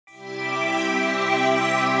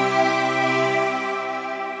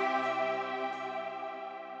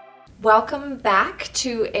Welcome back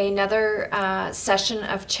to another session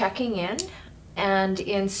of Checking In. And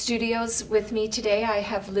in studios with me today, I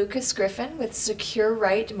have Lucas Griffin with Secure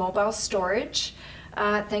Right Mobile Storage.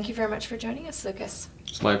 Thank you very much for joining us, Lucas.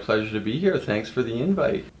 It's my pleasure to be here. Thanks for the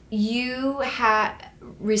invite. You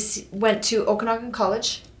went to Okanagan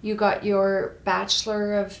College. You got your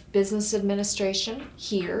Bachelor of Business Administration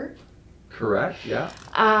here. Correct, yeah.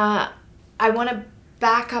 I want to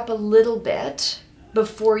back up a little bit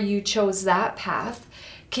before you chose that path.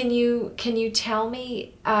 Can you tell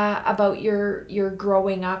me about your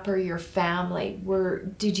growing up or your family?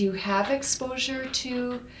 Did you have exposure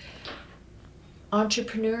to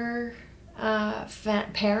entrepreneur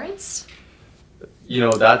parents? You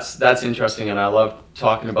know, that's interesting, and I love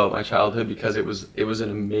talking about my childhood because it was an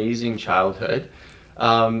amazing childhood.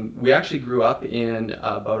 We actually grew up in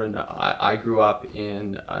I grew up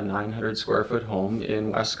in a 900 square foot home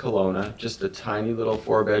in West Kelowna, just a tiny little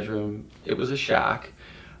 4-bedroom. It was a shack.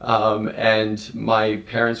 And my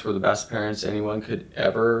parents were the best parents anyone could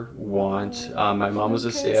ever want. My mom was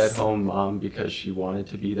a stay-at-home mom because she wanted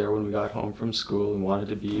to be there when we got home from school and wanted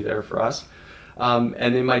to be there for us.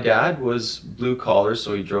 And then my dad was blue collar,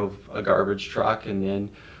 so he drove a garbage truck, and then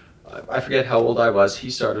I forget how old I was, he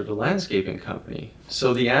started a landscaping company.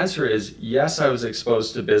 So the answer is yes, I was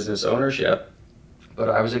exposed to business ownership, but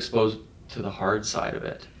I was exposed to the hard side of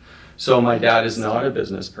it. So my dad is not a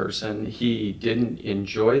business person. He didn't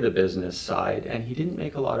enjoy the business side, and he didn't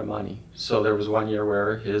make a lot of money. So there was one year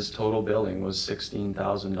where his total billing was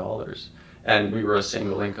 $16,000, and we were a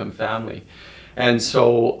single income family. And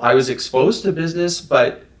so I was exposed to business,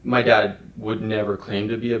 but my dad would never claim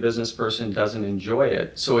to be a business person, doesn't enjoy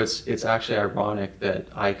it. So it's actually ironic that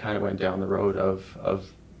I kind of went down the road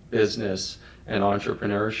of business and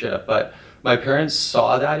entrepreneurship. But my parents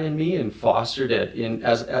saw that in me and fostered it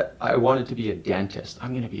as I wanted to be a dentist. I'm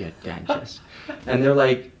going to be a dentist. And they're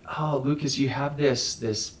like, oh, Lucas, you have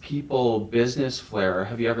this people business flair.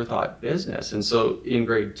 Have you ever thought business? And so in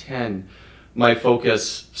grade 10, my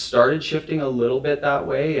focus started shifting a little bit that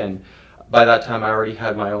way. And by that time, I already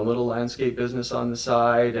had my own little landscape business on the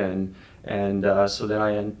side. And so then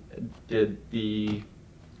I did the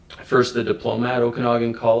diploma at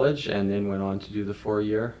Okanagan College and then went on to do the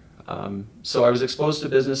 4-year. So I was exposed to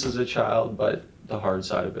business as a child, but the hard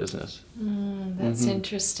side of business. That's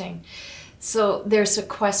interesting. So there's a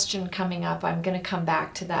question coming up. I'm going to come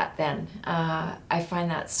back to that then. I find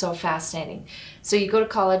that so fascinating. So you go to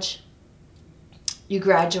college, you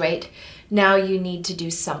graduate, now you need to do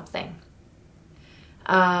something.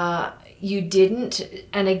 You didn't,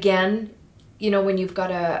 and again, you know, when you've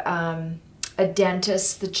got a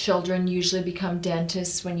dentist, the children usually become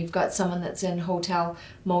dentists. When you've got someone that's in hotel,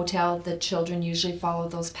 motel, the children usually follow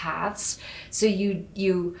those paths. So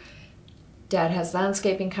dad has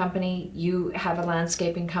landscaping company, you have a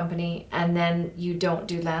landscaping company, and then you don't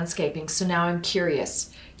do landscaping. So now I'm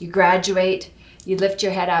curious. You graduate, you lift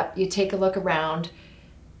your head up, you take a look around.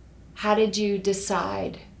 How did you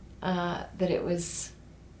decide that it was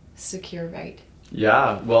Secure Right?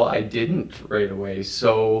 Yeah, well, I didn't right away.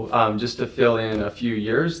 So just to fill in a few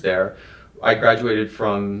years there, I graduated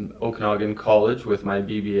from Okanagan College with my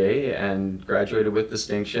BBA and graduated with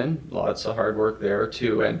distinction. Lots of hard work there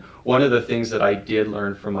too. And one of the things that I did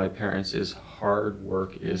learn from my parents is hard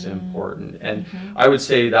work is important. And I would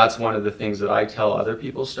say that's one of the things that I tell other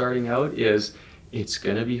people starting out is it's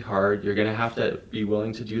going to be hard. You're going to have to be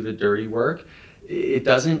willing to do the dirty work. It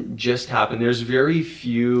doesn't just happen. There's very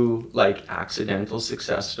few like accidental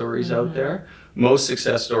success stories out there. Most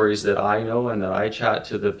success stories that I know and that I chat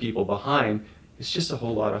to the people behind, it's just a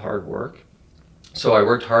whole lot of hard work. So I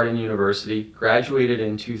worked hard in university, graduated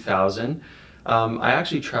in 2000. I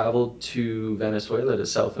actually traveled to Venezuela, to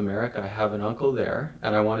South America. I have an uncle there,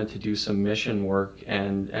 and I wanted to do some mission work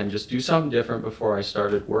and just do something different before I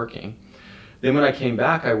started working. Then when I came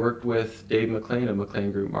back, I worked with Dave McLean of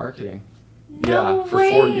McLean Group Marketing. No for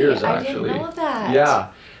way. 4 years actually. I didn't know that.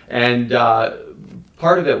 Yeah, and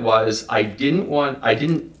part of it was I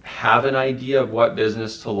didn't have an idea of what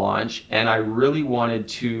business to launch, and I really wanted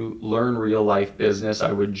to learn real life business.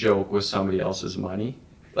 I would joke with somebody else's money.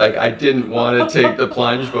 Like I didn't want to take the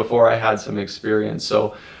plunge before I had some experience.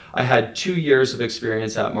 So I had 2 years of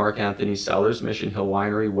experience at Mark Anthony Sellers Mission Hill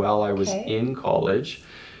Winery while I was in college,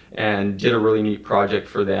 and did a really neat project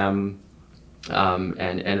for them. And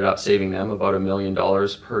ended up saving them about $1 million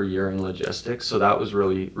per year in logistics. So that was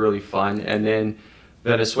really, really fun. And then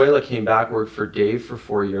Venezuela, came back, worked for Dave for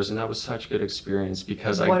 4 years, and that was such a good experience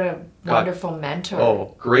because what a wonderful mentor.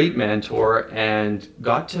 Oh, great mentor, and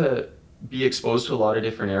got to be exposed to a lot of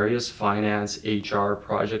different areas, finance, HR,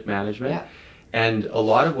 project management. Yeah. And a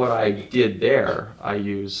lot of what I did there, I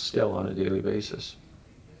use still on a daily basis.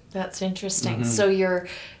 That's interesting. So you're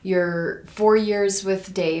 4 years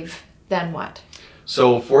with Dave, then what?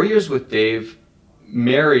 So 4 years with Dave,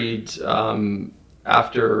 married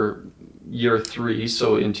after year 3,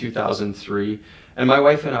 so in 2003. And my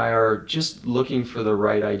wife and I are just looking for the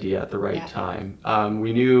right idea at the right time.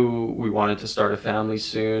 We knew we wanted to start a family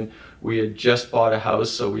soon. We had just bought a house,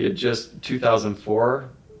 so we had just, 2004,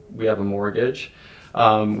 we have a mortgage.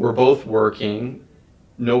 We're both working,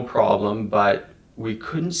 no problem, but we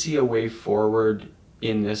couldn't see a way forward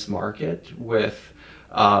in this market with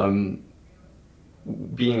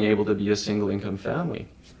being able to be a single income family.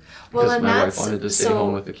 Well, Because and my wife that's, wanted to stay so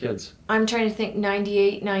home with the kids. I'm trying to think,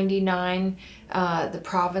 98, 99, the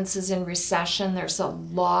province is in recession. There's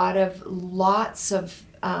lots of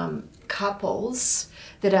couples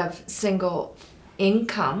that have single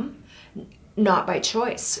income, not by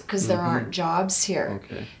choice, because there aren't jobs here.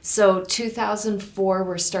 Okay. So 2004,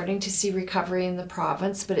 we're starting to see recovery in the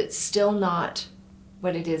province, but it's still not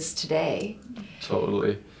what it is today.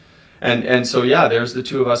 Totally. And so yeah, there's the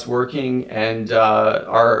two of us working, and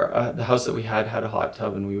the house that we had a hot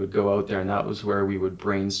tub, and we would go out there, and that was where we would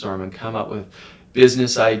brainstorm and come up with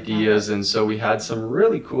business ideas. And so we had some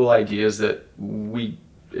really cool ideas that we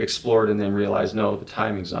explored and then realized, no, the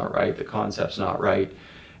timing's not right, the concept's not right.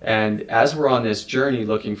 And as we're on this journey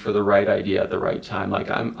looking for the right idea at the right time, like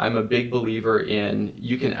I'm a big believer in,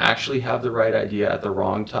 you can actually have the right idea at the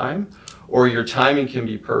wrong time, or your timing can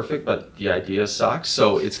be perfect, but the idea sucks.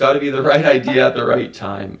 So it's got to be the right idea at the right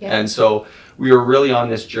time. Yeah. And so we were really on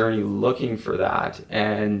this journey looking for that.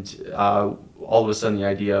 And all of a sudden the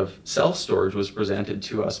idea of self-storage was presented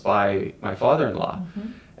to us by my father-in-law.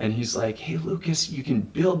 And he's like, hey, Lucas, you can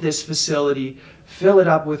build this facility, fill it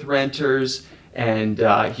up with renters. And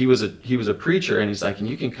he was a preacher, and he's like, and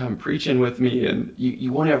you can come preaching with me, and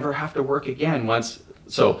you won't ever have to work again once.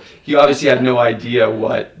 So he obviously had no idea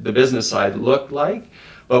what the business side looked like,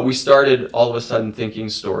 but we started all of a sudden thinking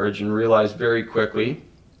storage and realized very quickly,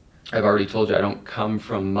 I've already told you I don't come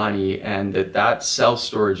from money, and that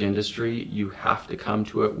self-storage industry, you have to come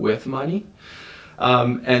to it with money.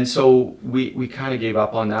 And so we kind of gave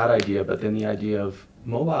up on that idea, but then the idea of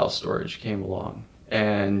mobile storage came along.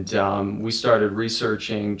 And we started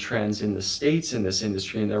researching trends in the States in this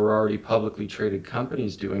industry, and there were already publicly traded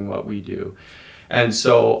companies doing what we do. And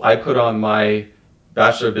so I put on my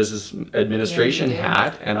Bachelor of Business Administration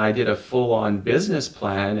hat, and I did a full-on business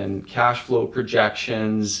plan and cash flow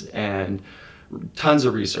projections and tons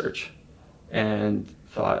of research, and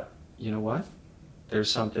thought, you know what?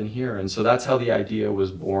 There's something here. And so that's how the idea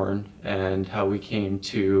was born, and how we came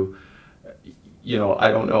to, you know,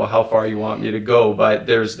 I don't know how far you want me to go, but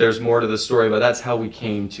there's more to the story, but that's how we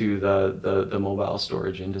came to the mobile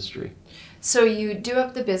storage industry. So you do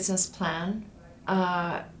up the business plan.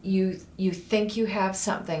 You think you have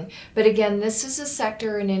something, but again, this is a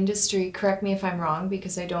sector and industry, correct me if I'm wrong,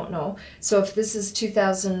 because I don't know. So if this is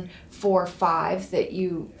 2004-5 that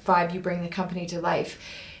you bring the company to life,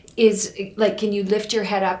 is like, can you lift your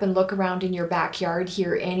head up and look around in your backyard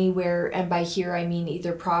here anywhere, and by here I mean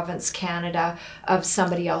either province, Canada, of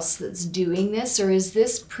somebody else that's doing this, or is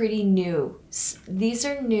this pretty new? These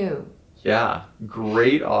are new. Yeah,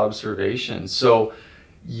 great observation. So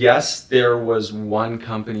yes, there was one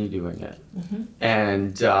company doing it.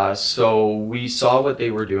 And so we saw what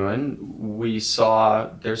they were doing. We saw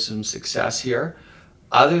there's some success here.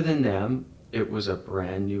 Other than them, it was a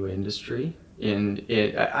brand new industry.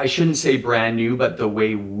 I shouldn't say brand new, but the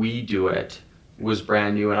way we do it was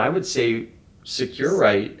brand new. And I would say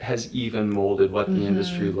SecureRite has even molded what the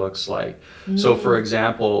industry looks like. So for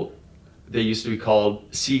example, they used to be called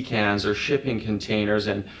C-cans or shipping containers,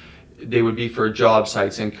 and they would be for job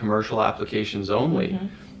sites and commercial applications only.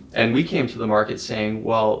 And we came to the market saying,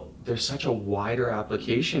 well, there's such a wider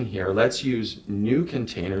application here. Let's use new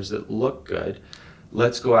containers that look good.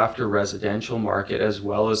 Let's go after residential market as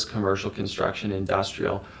well as commercial construction,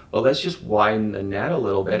 industrial. But let's just widen the net a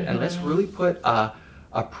little bit, and let's really put a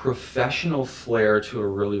professional flair to a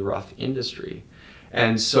really rough industry.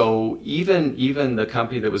 And so even the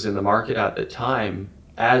company that was in the market at the time,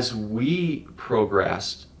 as we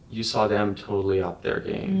progressed, you saw them totally up their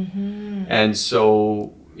game. And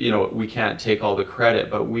so, you know, we can't take all the credit,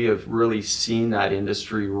 but we have really seen that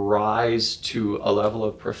industry rise to a level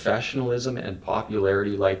of professionalism and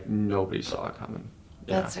popularity like nobody saw coming.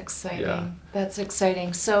 Yeah. That's exciting. Yeah. That's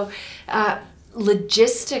exciting. So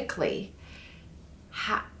logistically,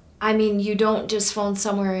 I mean, you don't just phone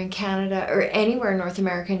somewhere in Canada or anywhere in North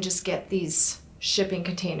America and just get these shipping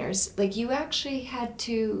containers. Like, you actually had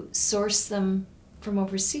to source them from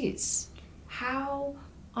overseas. how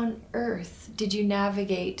on earth did you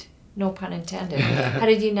navigate, no pun intended, how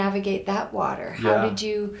did you navigate that water? How did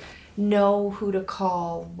you know who to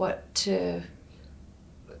call, what to,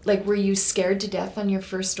 like, were you scared to death on your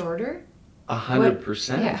first order?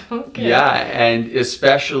 100%. Yeah, okay. Yeah, and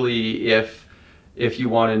especially if you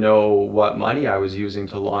want to know what money I was using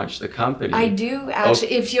to launch the company. I do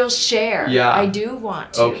actually, if you'll share. Yeah. I do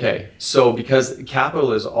want to. Okay, so because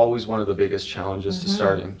capital is always one of the biggest challenges to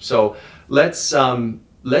starting. So let's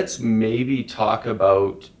maybe talk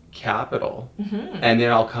about capital, and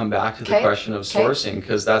then I'll come back to the question of sourcing,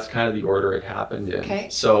 because that's kind of the order it happened in. Okay.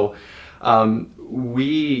 So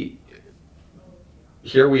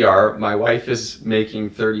here we are. My wife is making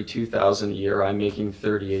 $32,000 a year. I'm making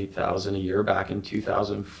 $38,000 a year back in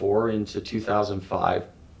 2004 into 2005,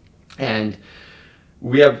 and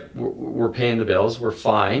we're paying the bills. We're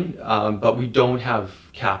fine, but we don't have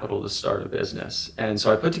capital to start a business. And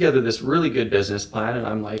so I put together this really good business plan, and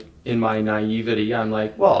I'm like, in my naivety, I'm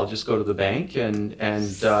like, well, I'll just go to the bank and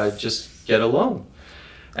just get a loan.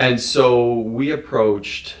 And so we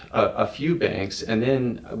approached a few banks, and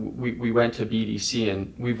then we went to BDC,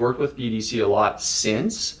 and we've worked with BDC a lot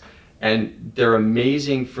since, and they're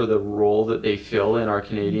amazing for the role that they fill in our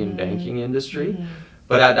Canadian banking industry.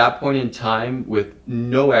 But at that point in time, with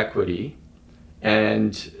no equity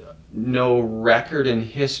and no record in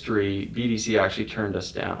history, BDC actually turned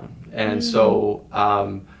us down. And so,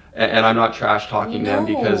 and I'm not trash talking them,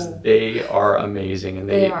 because they are amazing, and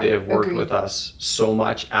they have worked with us so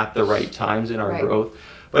much at the right times in our growth.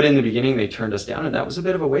 But in the beginning, they turned us down, and that was a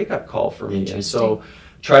bit of a wake-up call for me. And so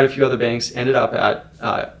tried a few other banks, ended up at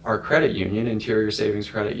our credit union, Interior Savings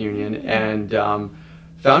Credit Union, and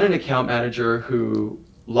found an account manager who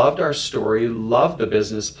loved our story, loved the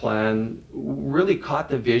business plan, really caught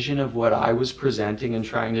the vision of what I was presenting and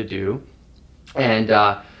trying to do. And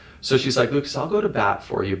so she's like, Lucas, I'll go to bat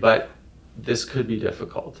for you, but this could be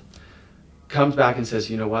difficult. Comes back and says,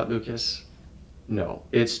 you know what, Lucas? No,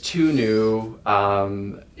 it's too new.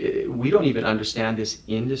 We don't even understand this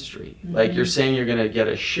industry. Like, you're saying you're going to get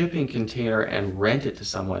a shipping container and rent it to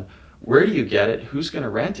someone. Where do you get it? Who's going to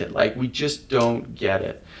rent it? Like, we just don't get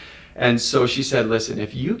it. And so she said, listen,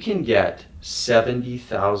 if you can get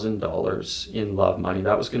 $70,000 in love money,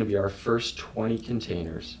 that was going to be our first 20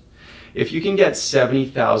 containers. If you can get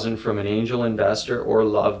 $70,000 from an angel investor or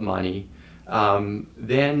love money,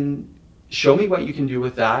 then show me what you can do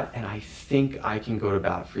with that, and I think I can go to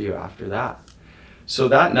bat for you after that. So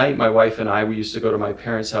that night, my wife and I, we used to go to my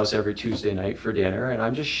parents' house every Tuesday night for dinner, and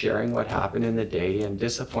I'm just sharing what happened in the day, and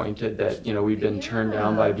disappointed that, you know, we'd been turned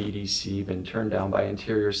down by BDC, been turned down by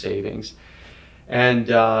Interior Savings, and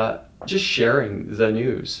just sharing the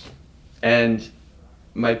news. And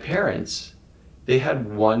my parents, they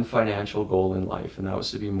had one financial goal in life, and that was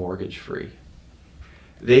to be mortgage free.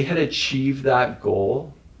 They had achieved that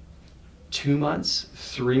goal 2 months,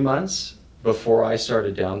 3 months before I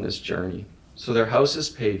started down this journey. So their house is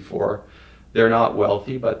paid for. They're not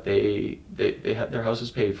wealthy, but they have their house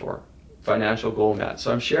is paid for. Financial goal met.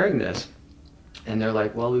 So I'm sharing this, and they're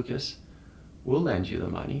like, well, Lucas, we'll lend you the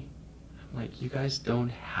money. I'm like, you guys don't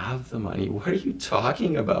have the money. What are you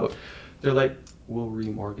talking about? They're like, we'll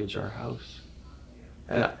remortgage our house.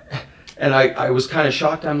 And I was kind of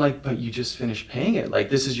shocked. I'm like, but you just finished paying it. Like,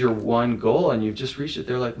 this is your one goal, and you've just reached it.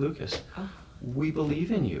 They're like, Lucas, we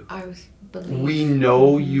believe in you. We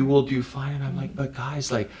know you will do fine. And I'm like, but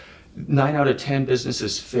guys, like, 9 out of 10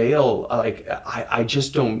 businesses fail. Like, I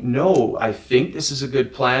just don't know. I think this is a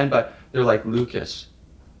good plan, but they're like, Lucas,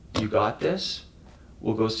 you got this.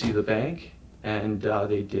 We'll go see the bank. And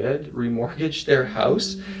they did remortgage their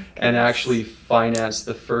house and actually financed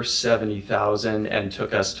the first 70,000 and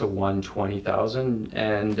took us to 120,000.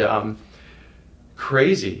 And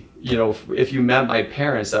crazy, you know, if you met my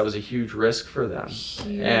parents, that was a huge risk for them.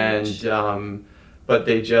 And but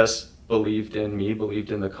they just believed in me,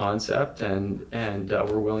 believed in the concept, and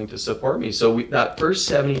were willing to support me. So that first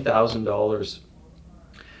 $70,000.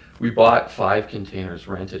 We bought 5 containers,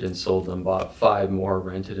 rented and sold them, bought 5 more,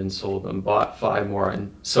 rented and sold them, bought 5 more.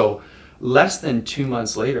 And so less than 2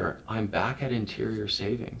 months later, I'm back at Interior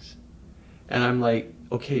Savings. And I'm like,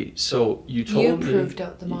 okay, so you told me. You proved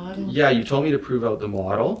out the model. Yeah, you told me to prove out the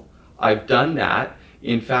model. I've done that.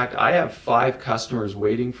 In fact, I have 5 customers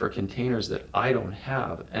waiting for containers that I don't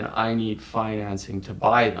have, and I need financing to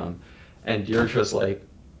buy them. And Deirdre's like,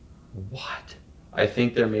 what? I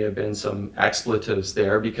think there may have been some expletives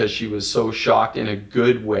there, because she was so shocked in a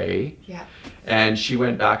good way. Yeah. And she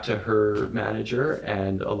went back to her manager,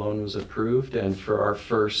 and a loan was approved. And for our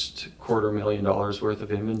first $250,000 worth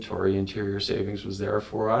of inventory, Interior Savings was there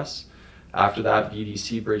for us. after that,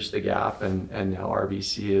 BDC bridged the gap, and now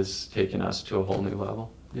RBC has taken us to a whole new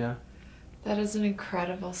level. Yeah. That is an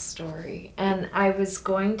incredible story. And I was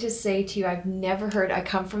going to say to you, I've never heard, I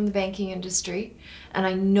come from the banking industry, and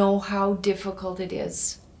I know how difficult it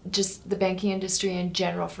is, just the banking industry in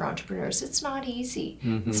general for entrepreneurs. It's not easy.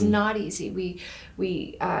 Mm-hmm. It's not easy.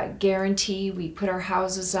 We guarantee, we put our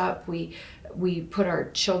houses up, we put our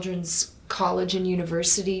children's college and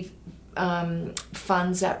university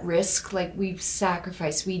funds at risk. Like, we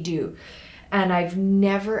sacrifice, we do. And I've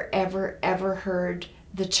never, ever, ever heard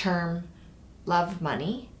the term love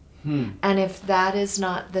money. And if that is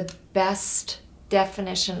not the best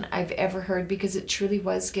definition I've ever heard, because it truly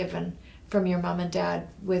was given from your mom and dad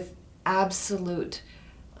with absolute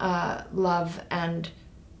love and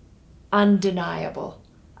undeniable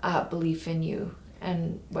belief in you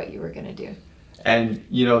and what you were going to do. And,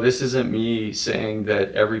 you know, this isn't me saying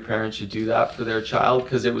that every parent should do that for their child,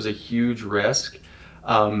 because it was a huge risk.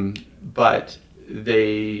 But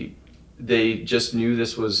they just knew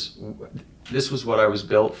this was what I was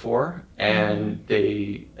built for, and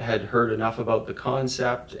they had heard enough about the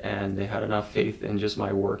concept, and they had enough faith in just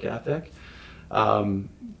my work ethic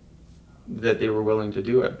that they were willing to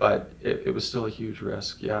do it. But it was still a huge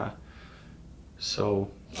risk, yeah. So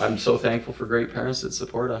I'm so thankful for great parents that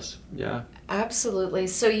support us, yeah. Absolutely.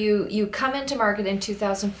 So you come into market in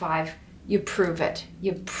 2005. You prove it.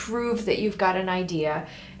 You prove that you've got an idea.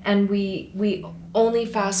 And we only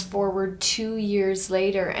fast forward 2 years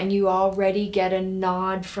later, and you already get a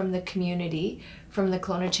nod from the community, from the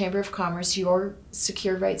Kelowna Chamber of Commerce. Your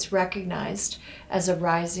Secure Rights recognized as a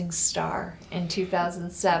rising star in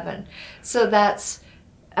 2007. So that's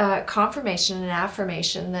confirmation and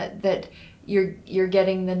affirmation that you're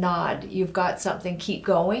getting the nod. You've got something. Keep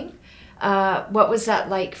going. What was that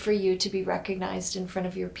like for you to be recognized in front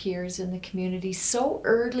of your peers in the community so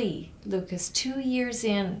early, Lucas, 2 years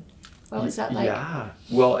in? What was that like? Yeah,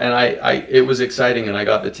 well, and I it was exciting, and I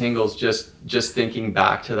got the tingles just thinking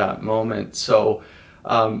back to that moment. So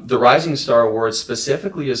the Rising Star Award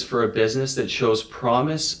specifically is for a business that shows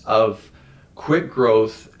promise of quick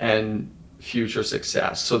growth and future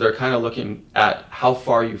success. So they're kind of looking at how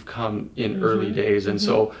far you've come in early days. And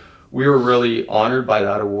so we were really honored by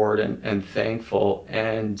that award and thankful.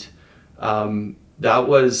 And that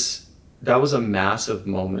was a massive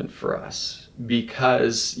moment for us,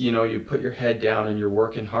 because, you know, you put your head down and you're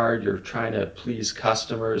working hard, you're trying to please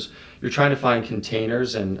customers, you're trying to find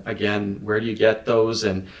containers, and again, where do you get those?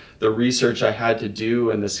 And the research I had to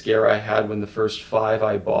do and the scare I had when the first 5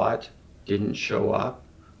 I bought didn't show up.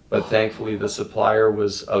 But thankfully, the supplier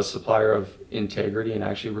was a supplier of integrity and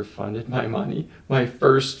actually refunded my money. My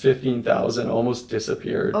first 15,000 almost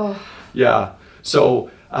disappeared. Oh. Yeah.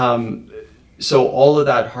 So all of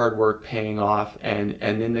that hard work paying off, and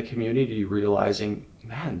in the community realizing,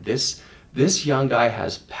 man, this young guy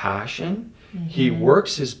has passion. He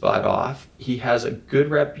works his butt off. He has a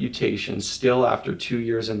good reputation still after 2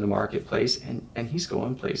 years in the marketplace, and he's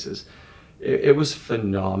going places. It was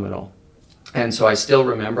phenomenal. And so I still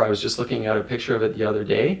remember, I was just looking at a picture of it the other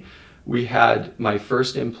day. We had my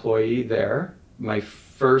first employee there, my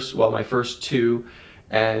first 2,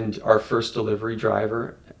 and our first delivery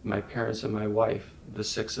driver, my parents and my wife, the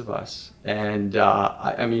 6 of us. And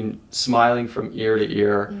I mean, smiling from ear to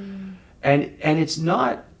ear. And it's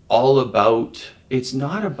not about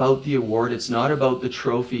the award, it's not about the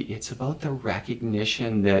trophy, it's about the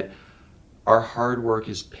recognition that our hard work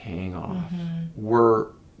is paying off. We're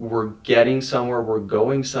getting somewhere, we're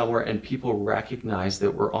going somewhere, and people recognize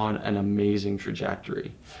that we're on an amazing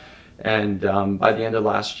trajectory. And by the end of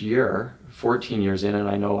last year, 14 years in, and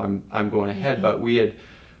I know I'm going ahead, but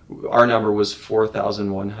our number was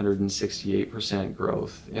 4,168%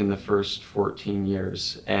 growth in the first 14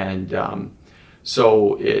 years. And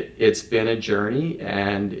so it's been a journey,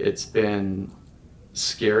 and it's been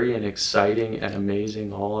scary and exciting and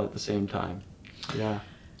amazing all at the same time. Yeah.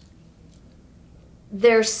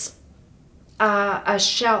 There's a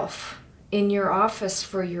shelf in your office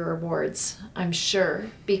for your awards, I'm sure,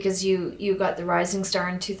 because you got the Rising Star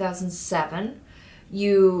in 2007.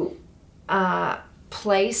 You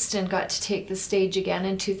placed and got to take the stage again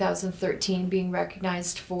in 2013, being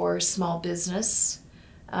recognized for Small Business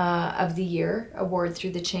of the Year award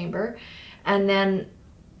through the Chamber. And then,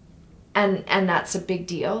 and that's a big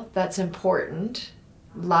deal. That's important.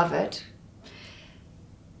 Love it.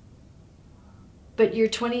 But your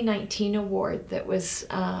 2019 award, that was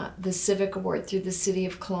the Civic Award through the City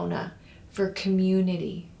of Kelowna for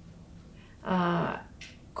Community,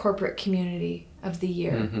 Corporate Community of the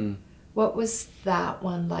Year. What was that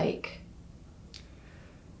one like?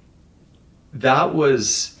 That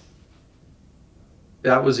was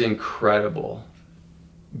That was incredible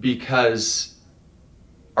because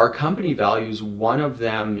our company values, one of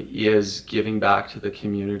them is giving back to the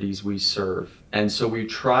communities we serve. And so we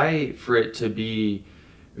try for it to be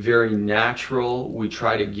very natural. We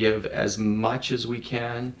try to give as much as we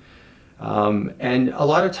can. And a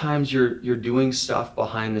lot of times you're doing stuff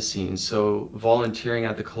behind the scenes. So volunteering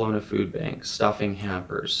at the Kelowna Food Bank, stuffing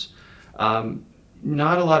hampers.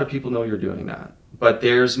 Not a lot of people know you're doing that. But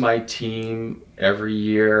there's my team every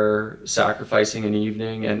year sacrificing an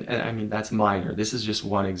evening, and I mean that's minor. This is just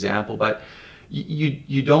one example, but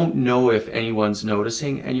you don't know if anyone's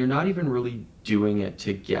noticing, and you're not even really doing it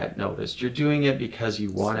to get noticed. You're doing it because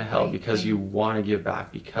you want to help, because you want to give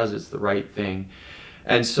back, because it's the right thing.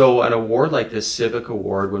 And so an award like this Civic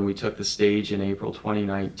Award, when we took the stage in April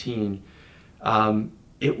 2019,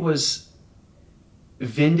 it was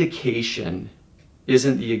vindication.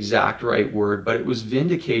 Isn't the exact right word, but it was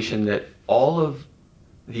vindication that all of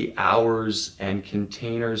the hours and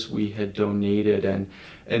containers we had donated and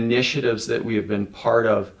initiatives that we have been part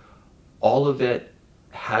of, all of it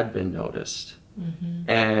had been noticed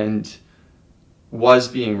and was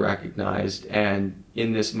being recognized, and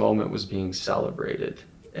in this moment was being celebrated.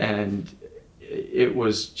 And it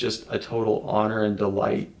was just a total honor and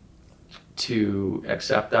delight to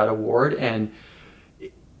accept that award. And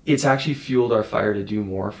it's actually fueled our fire to do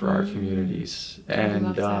more for our communities.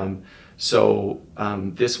 And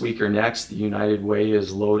this week or next, the United Way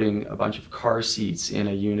is loading a bunch of car seats in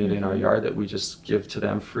a unit in our yard that we just give to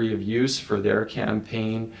them free of use for their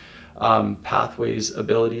campaign. Pathways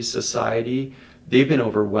Ability Society, they've been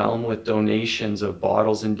overwhelmed with donations of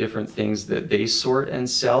bottles and different things that they sort and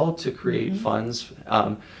sell to create funds.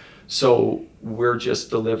 So we're just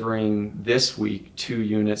delivering this week 2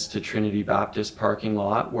 units to Trinity Baptist parking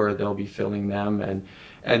lot where they'll be filling them.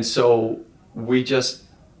 And so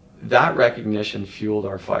that recognition fueled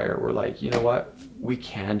our fire. We're like, you know what? We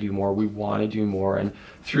can do more. We want to do more. And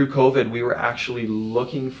through COVID, we were actually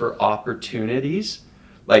looking for opportunities,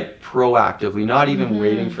 like proactively, not even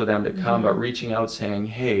waiting for them to come, but reaching out saying,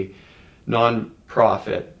 hey,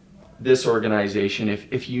 nonprofit, this organization,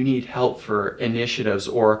 if you need help for initiatives,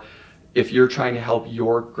 or if you're trying to help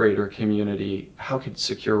your greater community, how could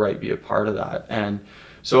Secure Right be a part of that? And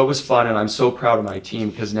so it was fun, and I'm so proud of my team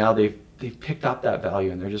because now they've picked up that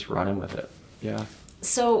value and they're just running with it. Yeah.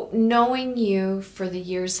 So knowing you for the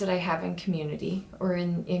years that I have in community or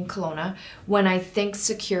in Kelowna, when I think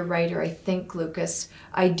Secure Right or I think Lucas,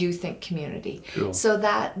 I do think community. Cool. So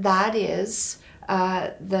that is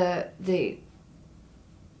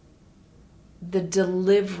the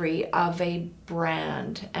delivery of a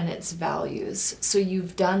brand and its values. So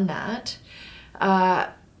you've done that.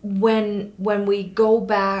 When we go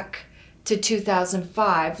back to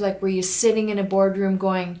 2005, like were you sitting in a boardroom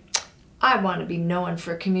going, I want to be known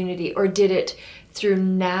for community, or did it through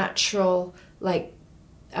natural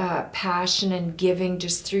passion and giving,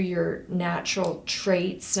 just through your natural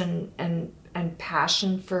traits and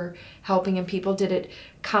passion for helping in people? Did it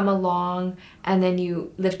come along and then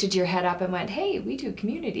you lifted your head up and went, hey, we do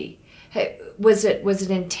community? Hey, was it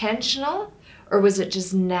intentional, or was it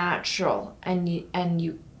just natural and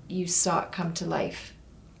you saw it come to life?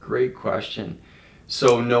 Great question.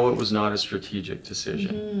 So no, it was not a strategic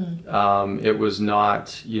decision. It was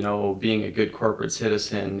not, being a good corporate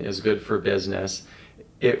citizen is good for business.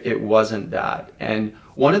 It wasn't that. And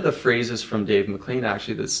one of the phrases from Dave McLean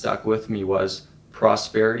actually that stuck with me was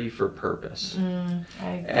prosperity for purpose.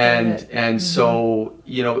 So,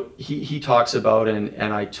 he talks about,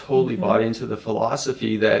 and I totally bought into the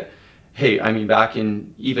philosophy that, hey, I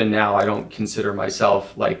mean, even now, I don't consider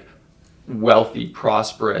myself like wealthy,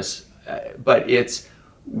 prosperous, but it's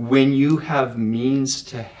when you have means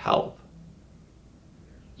to help,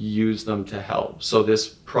 use them to help. So this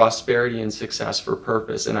prosperity and success for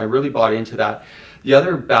purpose, and I really bought into that. The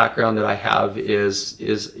other background that I have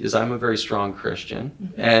is I'm a very strong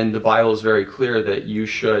Christian, and the Bible is very clear that you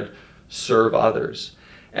should serve others.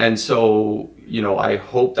 And so, I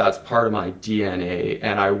hope that's part of my DNA,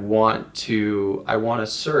 and I want to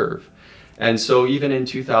serve. And so even in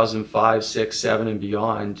 2005, 6, 7, and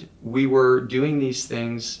beyond, we were doing these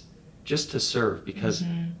things just to serve because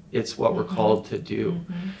it's what we're called to do.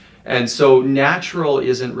 And so natural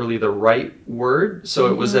isn't really the right word. So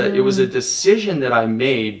it was a decision that I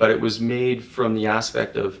made, but it was made from the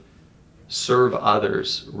aspect of serve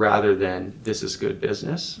others rather than this is good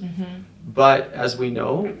business. But as we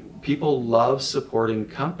know, people love supporting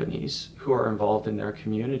companies who are involved in their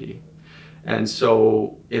community. And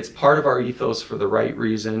so it's part of our ethos for the right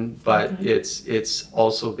reason, but it's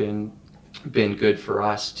also been good for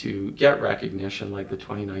us to get recognition like the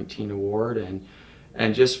 2019 award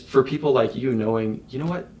And just for people like you knowing, you know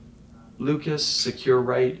what, Lucas, Secure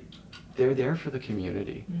Right, they're there for the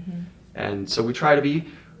community. And so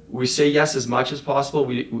we say yes as much as possible.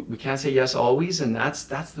 We can't say yes always, and that's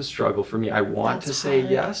the struggle for me. I want to say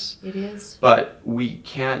yes. It is. But we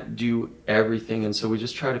can't do everything, and so we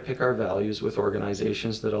just try to pick our values with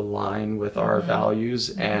organizations that align with our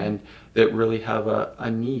values and that really have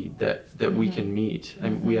a need that we can meet.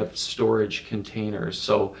 And we have storage containers,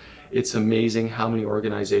 so it's amazing how many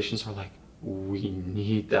organizations are like, we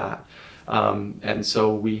need that. And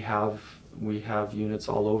so we have units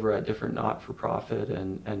all over at different not-for-profit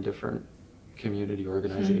and different community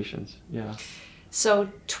organizations. Yeah. So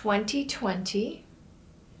 2020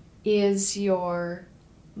 is your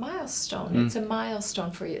milestone. It's a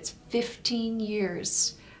milestone for you. It's 15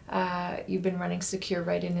 years you've been running Secure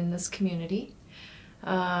Right in this community.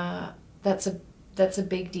 That's a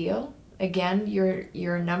big deal. Again,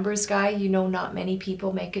 you're a numbers guy. You know, not many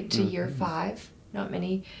people make it to year 5. Not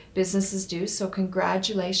many businesses do. So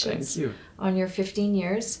congratulations on your 15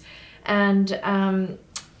 years. And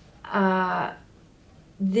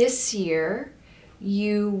this year,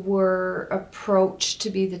 you were approached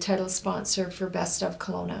to be the title sponsor for Best of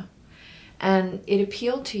Kelowna, and it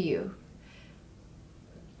appealed to you.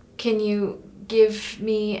 Can you give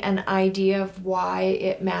me an idea of why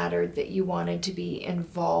it mattered that you wanted to be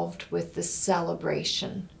involved with the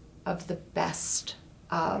celebration of the best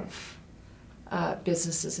of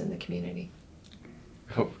businesses in the community?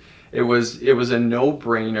 It was a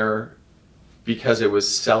no-brainer because it was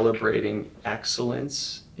celebrating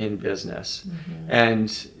excellence in business.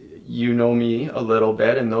 And you know me a little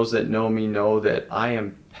bit, and those that know me know that I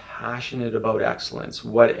am passionate about excellence.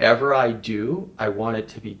 Whatever I do, I want it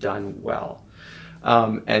to be done well.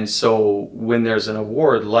 And so when there's an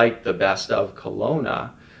award like the Best of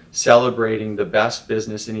Kelowna, celebrating the best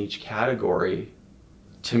business in each category,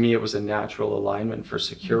 to me it was a natural alignment for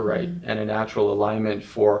Secure Right, and a natural alignment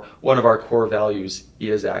for one of our core values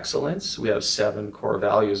is excellence. We have 7 core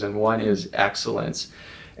values, and one is excellence.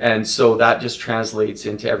 And so that just translates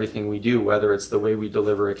into everything we do, whether it's the way we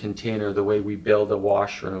deliver a container, the way we build a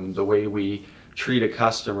washroom, the way we treat a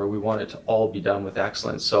customer. We want it to all be done with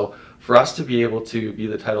excellence. So for us to be able to be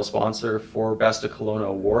the title sponsor for Best of Kelowna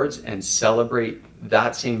Awards and celebrate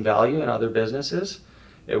that same value in other businesses,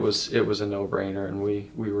 it was a no-brainer, and we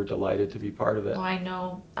were delighted to be part of it. Oh, I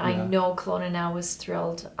know Kelowna now was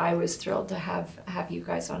thrilled. I was thrilled to have you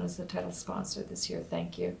guys on as the title sponsor this year.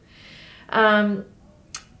 Thank you.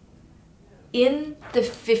 In the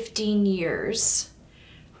 15 years,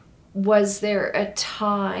 was there a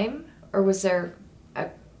time, or was there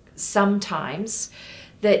sometimes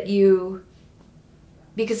that you,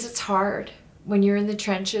 because it's hard when you're in the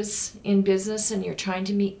trenches in business and you're trying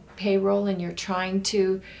to meet payroll and you're trying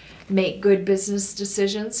to make good business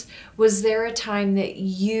decisions, was there a time that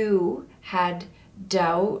you had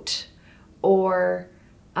doubt, or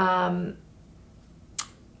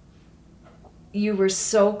you were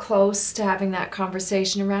so close to having that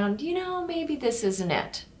conversation around, maybe this isn't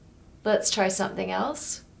it, let's try something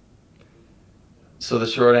else? So the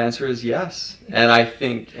short answer is yes. And I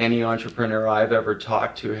think any entrepreneur I've ever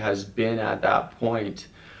talked to has been at that point.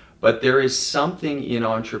 But there is something in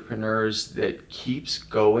entrepreneurs that keeps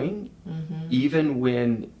going, even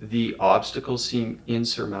when the obstacles seem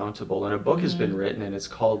insurmountable. And a book has been written, and it's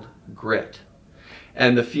called Grit.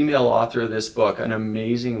 And the female author of this book, an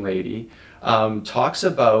amazing lady, talks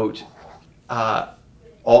about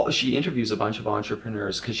she interviews a bunch of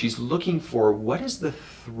entrepreneurs because she's looking for what is the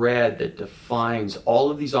thread that defines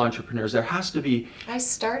all of these entrepreneurs. There has to be. I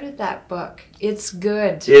started that book. It's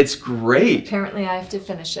good. It's great. Apparently I have to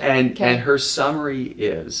finish it. And her summary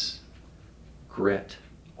is grit.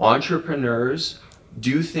 Entrepreneurs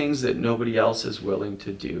do things that nobody else is willing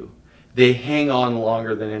to do. They hang on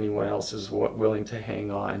longer than anyone else is willing to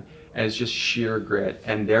hang on. And it's just sheer grit.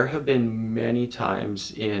 And there have been many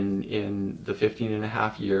times in the 15 and a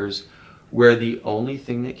half years where the only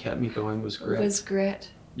thing that kept me going was grit. Was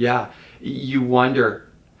grit. Yeah. You wonder,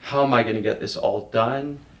 how am I going to get this all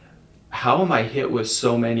done? How am I hit with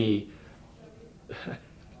so many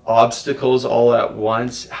obstacles all at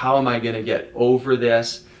once? How am I going to get over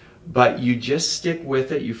this? But you just stick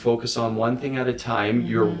with it. You focus on one thing at a time.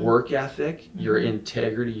 Your work ethic, your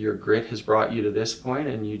integrity, your grit has brought you to this point,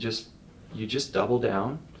 and you just double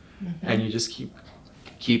down, and you just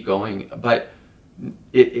keep going. But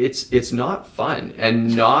it's not fun,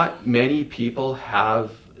 and not many people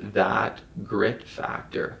have that grit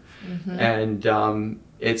factor. And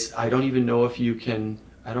I don't even know if you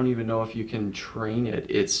can train it.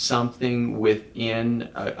 It's something within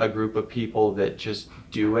a group of people that just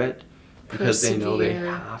do it, because they know they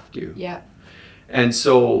Persevere. have to. Yeah. And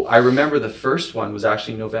so I remember the first one was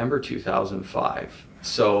actually November 2005.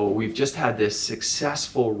 So we've just had this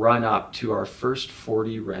successful run up to our first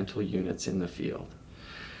 40 rental units in the field.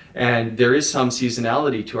 And there is some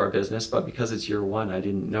seasonality to our business, but because it's year one, I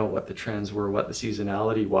didn't know what the trends were, what the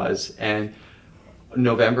seasonality was. And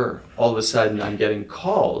November, all of a sudden I'm getting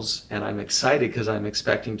calls and I'm excited because I'm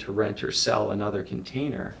expecting to rent or sell another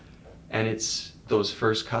container. And it's those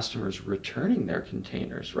first customers returning their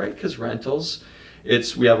containers, right? Because rentals,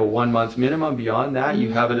 we have a 1 month minimum. Beyond that,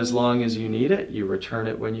 you have it as long as you need it. You return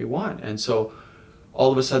it when you want. And so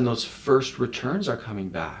all of a sudden those first returns are coming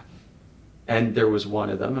back. And there was one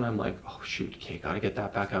of them, and I'm like, oh shoot, okay, gotta get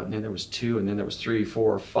that back out. And then there was 2, and then there was 3,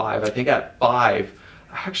 4, 5. I think at 5,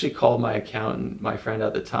 I actually called my accountant, my friend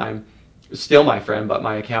at the time, still my friend, but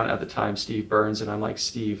my accountant at the time, Steve Burns, and I'm like,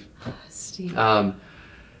 Steve,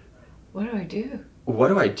 What do I do? what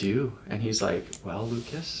do I do? And he's like, well,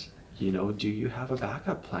 Lucas, do you have a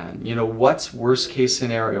backup plan? What's worst case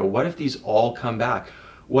scenario? What if these all come back?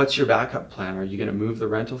 What's your backup plan? Are you going to move the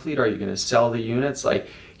rental fleet? Are you going to sell the units? Like,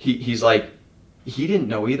 he's like, he didn't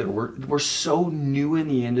know either. We're so new in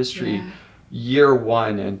the industry, year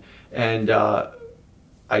one, and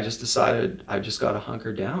I just decided I've just got to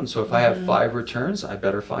hunker down. So if I have 5 returns, I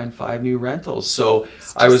better find 5 new rentals. So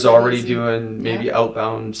I was already doing maybe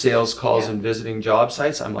outbound sales calls and visiting job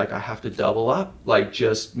sites. I'm like, I have to double up, like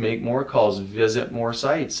just make more calls, visit more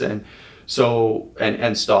sites, and so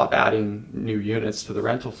and stop adding new units to the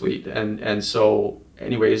rental fleet. And so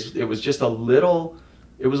anyways, it was a little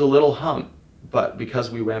hump. But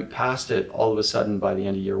because we went past it, all of a sudden by the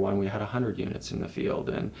end of year one, we had 100 units in the field,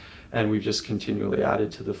 and we've just continually added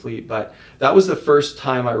to the fleet. But that was the first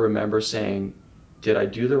time I remember saying, did I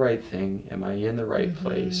do the right thing? Am I in the right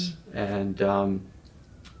place? And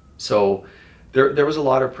so there was a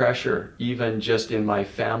lot of pressure, even just in my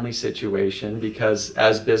family situation, because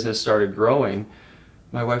as business started growing,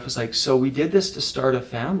 my wife was like, so we did this to start a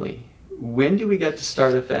family. When do we get to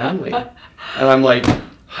start a family? And I'm like,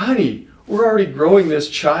 honey, we're already growing this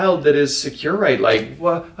child that is secure, right? Like,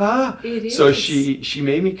 what? It is. So she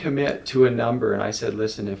made me commit to a number, and I said,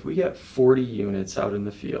 listen, if we get 40 units out in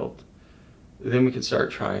the field, then we can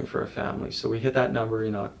start trying for a family. So we hit that number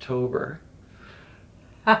in October.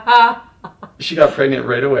 She got pregnant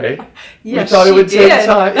right away. Yes, we thought it would she did. take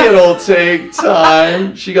time. It'll take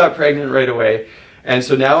time. She got pregnant right away. And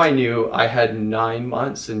so now I knew I had 9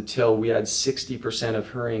 months until we had 60% of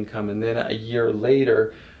her income. And then a year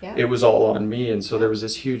later, it was all on me. And so there was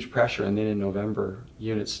this huge pressure. And then in November,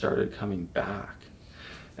 units started coming back.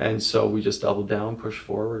 And so we just doubled down, pushed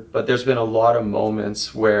forward. But there's been a lot of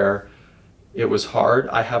moments where it was hard.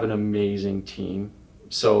 I have an amazing team.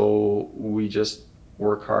 So we just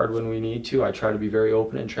work hard when we need to. I try to be very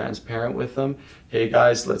open and transparent with them. Hey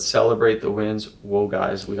guys, let's celebrate the wins. Whoa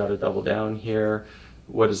guys, we got to double down here.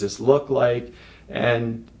 What does this look like?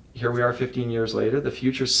 And here we are 15 years later. The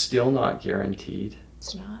future's still not guaranteed.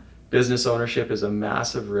 It's not. Business ownership is a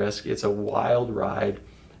massive risk. It's a wild ride,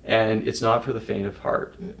 and it's not for the faint of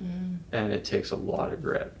heart. And it takes a lot of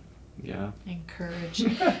grit. Yeah. Encourage.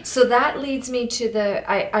 So that leads me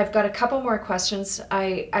to I've got a couple more questions.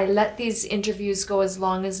 I let these interviews go as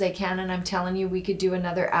long as they can, and I'm telling you, we could do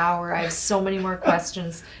another hour. I have so many more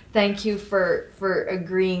questions. Thank you for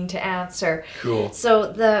agreeing to answer. Cool.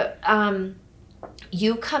 So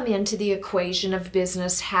you come into the equation of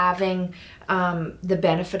business having the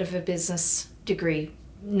benefit of a business degree.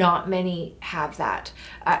 Not many have that.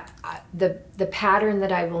 The pattern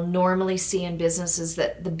that I will normally see in business is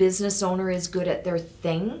that the business owner is good at their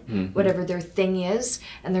thing, whatever their thing is,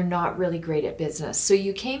 and they're not really great at business. So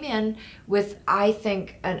you came in with, I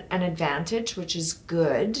think, an advantage, which is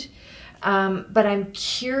good. But I'm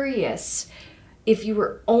curious, if you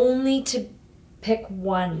were only to pick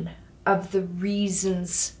one of the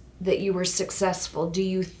reasons that you were successful, do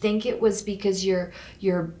you think it was because your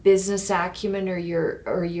business acumen or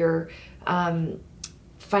your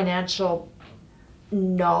financial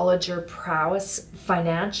knowledge or prowess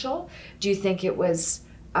financial? Do you think it was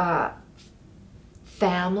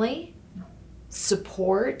family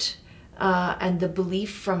support and the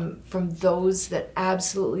belief from those that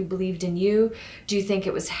absolutely believed in you? Do you think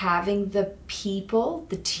it was having the people,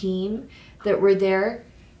 the team that were there?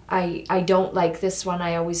 I don't like this one.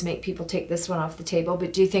 I always make people take this one off the table.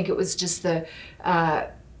 But do you think it was just the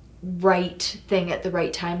right thing at the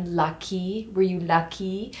right time? Lucky? Were you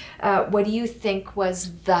lucky? What do you think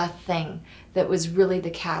was the thing that was really the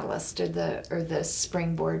catalyst or the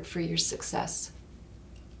springboard for your success?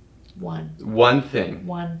 One thing.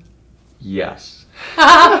 One. Yes.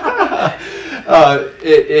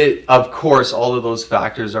 Of course, all of those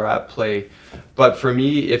factors are at play. But for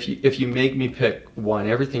me, if you make me pick one,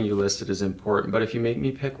 everything you listed is important. But if you make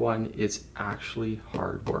me pick one, it's actually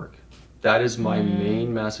hard work. That is my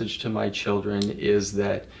main message to my children, is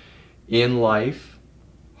that in life,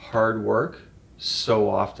 hard work so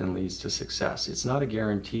often leads to success. It's not a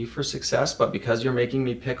guarantee for success, but because you're making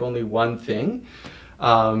me pick only one thing,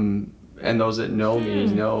 and those that know me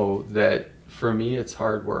know that for me, it's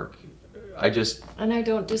hard work. And I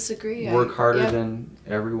don't disagree. Work harder than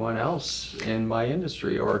everyone else in my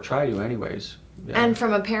industry, or try to anyways. Yeah. And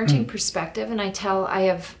from a parenting perspective, and I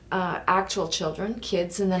have actual children,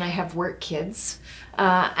 kids, and then I have work kids.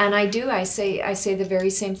 And I say the very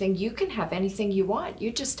same thing. You can have anything you want.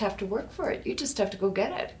 You just have to work for it. You just have to go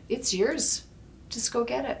get it. It's yours. Just go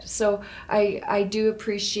get it. So I do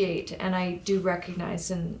appreciate, and I do recognize,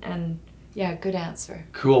 and yeah, good answer.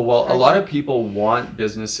 Cool. Well, a lot of people want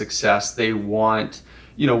business success. They want,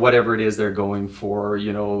 whatever it is they're going for,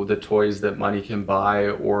 the toys that money can buy,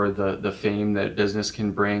 or the fame that business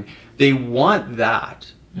can bring. They want that,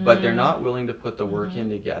 but they're not willing to put the work in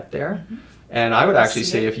to get there. And I would actually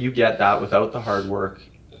say if you get that without the hard work,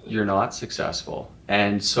 you're not successful.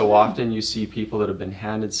 And so often you see people that have been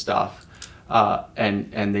handed stuff,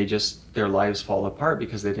 and their lives fall apart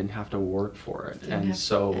because they didn't have to work for it. And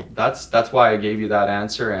so that's why I gave you that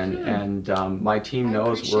answer. And my team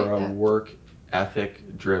knows we're a work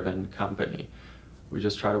ethic driven company. We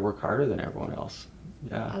just try to work harder than everyone else.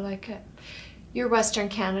 Yeah. I like it. You're Western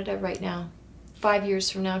Canada right now. 5 years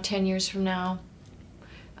from now, 10 years from now,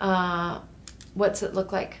 what's it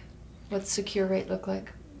look like? What's Secure Right look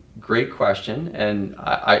like? Great question, and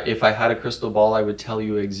if I had a crystal ball, I would tell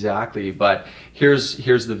you exactly. But here's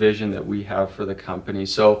the vision that we have for the company.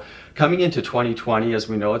 So coming into 2020, as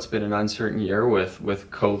we know, it's been an uncertain year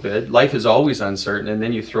with COVID. Life is always uncertain, and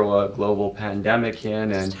then you throw a global pandemic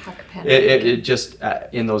in, and it just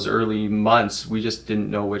in those early months, we just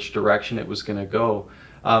didn't know which direction it was going to go.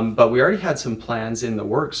 But we already had some plans in the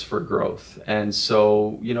works for growth. And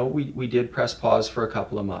so, we did press pause for a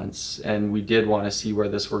couple of months, and we did want to see where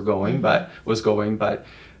this was going, but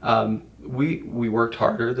we worked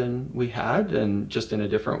harder than we had, and just in a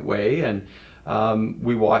different way. And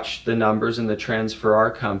we watched the numbers and the trends for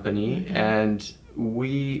our company, and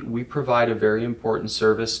we provide a very important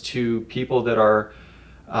service to people that are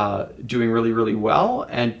doing really, really well,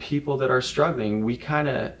 and people that are struggling. We kind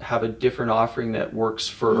of have a different offering that works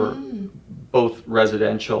for both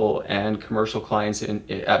residential and commercial clients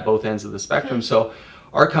at both ends of the spectrum. So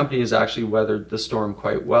our company has actually weathered the storm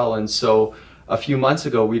quite well. And so a few months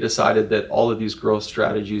ago, we decided that all of these growth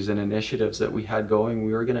strategies and initiatives that we had going,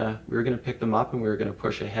 we were gonna pick them up, and we were gonna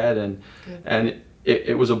push ahead. And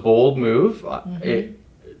it was a bold move.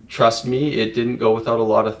 Trust me, it didn't go without a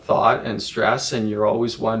lot of thought and stress, and you're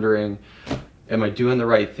always wondering, am I doing the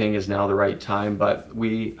right thing? Is now the right time? But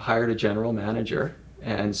we hired a general manager,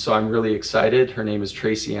 and so I'm really excited. Her name is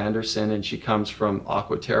Tracy Anderson, and she comes from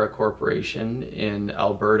Aquaterra Corporation in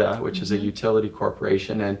Alberta, which is a utility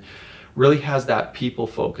corporation, and really has that people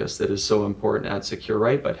focus that is so important at Secure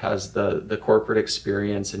Right, but has the corporate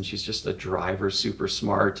experience, and she's just a driver, super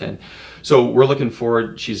smart. And so we're looking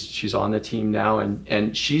forward. She's on the team now,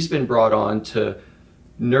 and she's been brought on to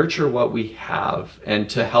nurture what we have, and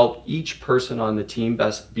to help each person on the team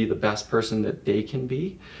be the best person that they can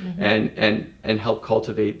be, and help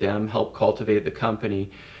cultivate them, help cultivate the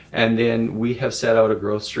company. And then we have set out a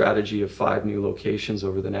growth strategy of 5 new locations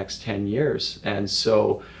over the next 10 years. And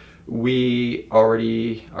so we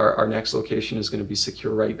already, our next location is going to be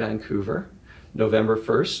Secure Right Vancouver, November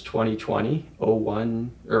 1st, 2020,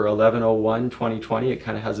 11/01/2020. It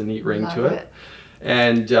kind of has a neat ring to it.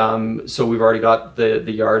 And so we've already got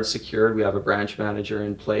the yard secured. We have a branch manager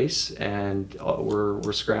in place, and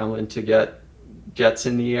we're scrambling to get jets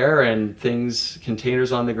in the air and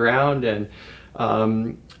containers on the ground, and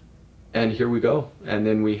here we go. And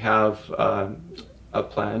then we have a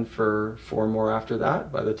plan for 4 more after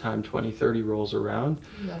that. By the time 2030 rolls around,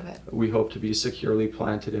 love it. We hope to be securely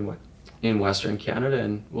planted in Western Canada,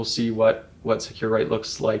 and we'll see what Secure Right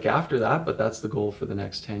looks like after that, but that's the goal for the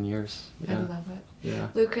next 10 years. Yeah. I love it. Yeah.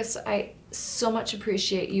 Lucas, I so much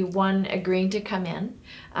appreciate you, 1, agreeing to come in,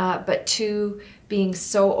 but 2, being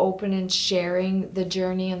so open and sharing the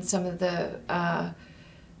journey and some of the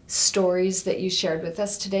stories that you shared with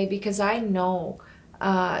us today, because I know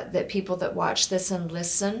that people that watch this and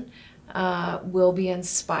listen will be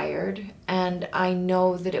inspired, and I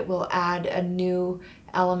know that it will add a new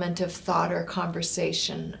element of thought or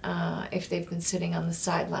conversation if they've been sitting on the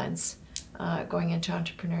sidelines going into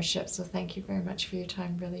entrepreneurship. So thank you very much for your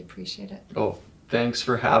time. Really appreciate it. Oh, thanks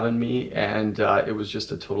for having me, and it was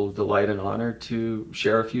just a total delight and honor to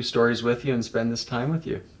share a few stories with you and spend this time with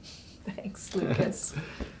you. Thanks, Lucas.